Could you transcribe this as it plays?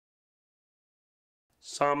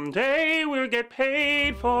Someday we'll get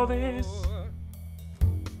paid for this.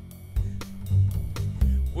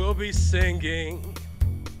 We'll be singing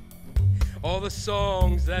all the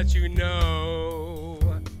songs that you know.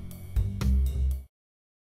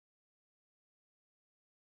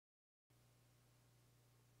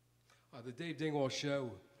 The Dave Dingwall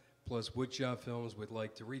Show plus Woodshop Films would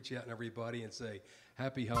like to reach out to everybody and say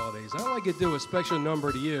happy holidays. I'd like to do a special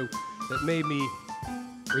number to you that made me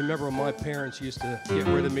remember when my parents used to get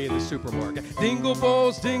rid of me in the supermarket.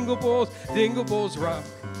 Dingleballs, Dingleballs, Dingleballs Rock.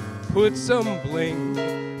 Put some bling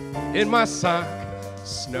in my sock.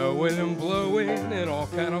 Snowing and blowing and all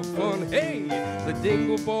kind of fun. Hey, the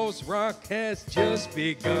Dingleballs Rock has just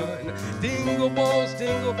begun. Dingleballs,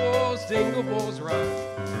 Dingleballs, Dingleballs Rock.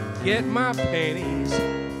 Get my panties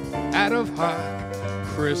out of hock.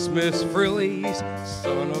 Christmas frillies,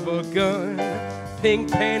 son of a gun.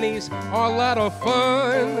 Pink panties are a lot of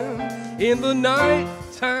fun. In the night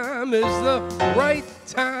time is the right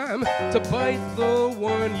time to bite the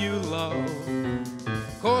one you love.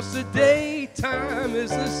 'Cause the daytime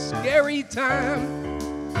is the scary time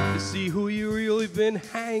to see who you really been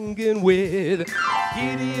hanging with.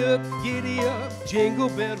 Giddy up, jingle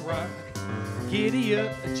bell rock. Giddy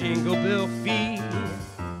up, jingle bell feet.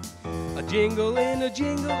 A jingle and a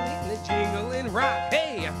jingle and a jingle and rock.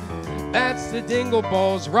 Hey, that's the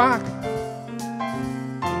Dingleballs Rock.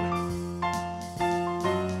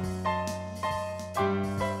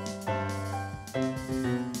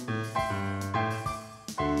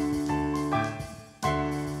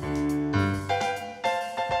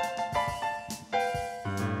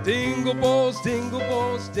 Dingleballs,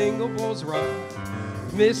 Dingleballs, Dingleballs Rock.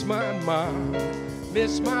 Miss my mom,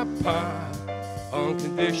 miss my pop.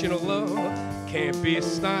 Unconditional love can't be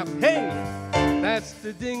stopped. Hey, that's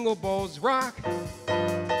the Dingleballs Rock.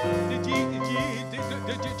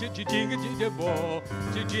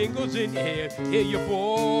 The jingles in your head, hear your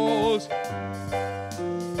balls.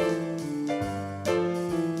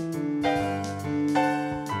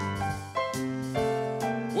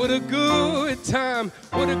 What a good time,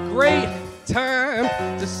 what a great time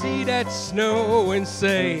to see that snow and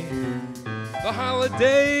say the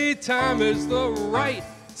holiday time is the right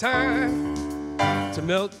time to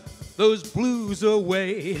melt those blues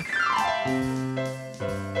away.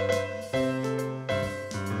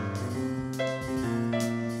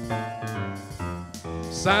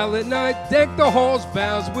 Silent night, deck the hall's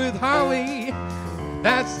boughs with holly.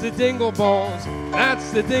 That's the Dingleballs,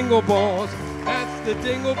 that's the Dingleballs, that's the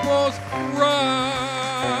Dingleballs Rock.